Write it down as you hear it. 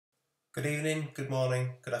Good evening, good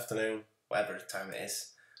morning, good afternoon, whatever time it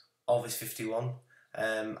is. Always 51.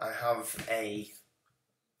 I have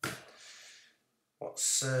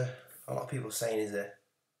what's a lot of people saying is a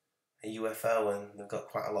UFO, and they've got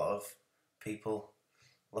quite a lot of people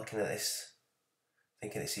looking at this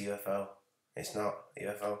thinking it's a UFO. It's not a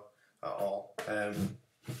UFO at all.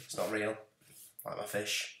 It's not real, like my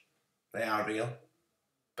fish. They are real,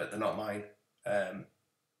 but they're not mine.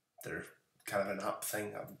 They're kind of an app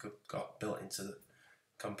thing I've got built into the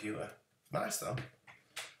computer. Nice though.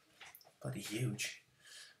 Bloody huge.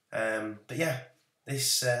 But yeah,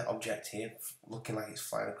 this object here, looking like it's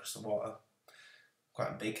flying across the water, quite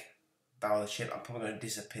a big bow of the ship. I'm probably going to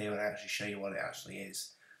disappear when I actually show you what it actually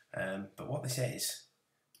is. But what this is,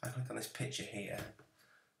 I click on this picture here.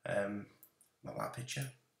 Not that picture.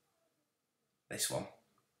 This one.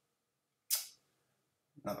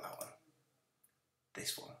 Not that one.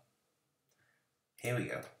 This one. Here we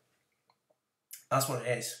go. That's what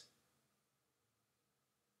it is.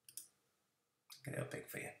 Get it up big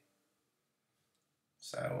for you.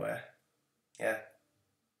 So, yeah,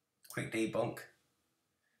 quick debunk.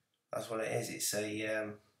 That's what it is. It's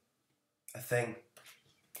a thing.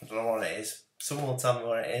 I don't know what it is. Someone will tell me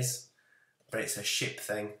what it is, but it's a ship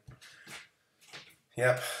thing.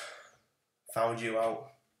 Yep, found you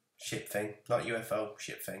out. Ship thing, not UFO.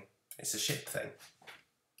 Ship thing. It's a ship thing.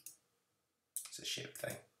 It's a ship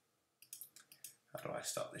thing. How do I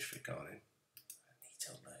stop this recording? I need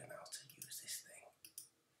to learn how to use this thing.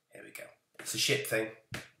 Here we go. It's a ship thing.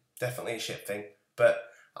 Definitely a ship thing. But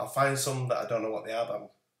I'll find some that I don't know what they are,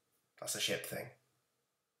 but that's a ship thing.